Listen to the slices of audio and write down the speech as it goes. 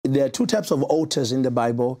There are two types of altars in the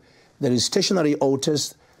Bible. There is stationary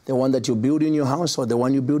altars, the one that you build in your house or the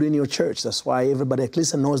one you build in your church. That's why everybody at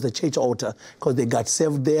least knows the church altar, because they got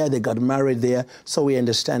saved there, they got married there, so we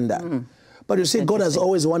understand that. But you see, God has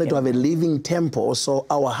always wanted to have a living temple, so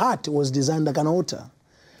our heart was designed like an altar.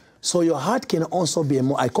 So your heart can also be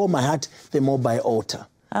I call my heart the mobile altar.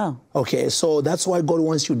 Oh. Okay, so that's why God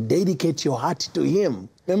wants you to dedicate your heart to Him.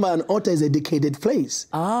 Remember, an altar is a dedicated place.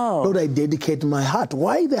 Oh. Lord, I dedicate my heart.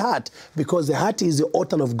 Why the heart? Because the heart is the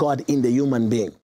altar of God in the human being.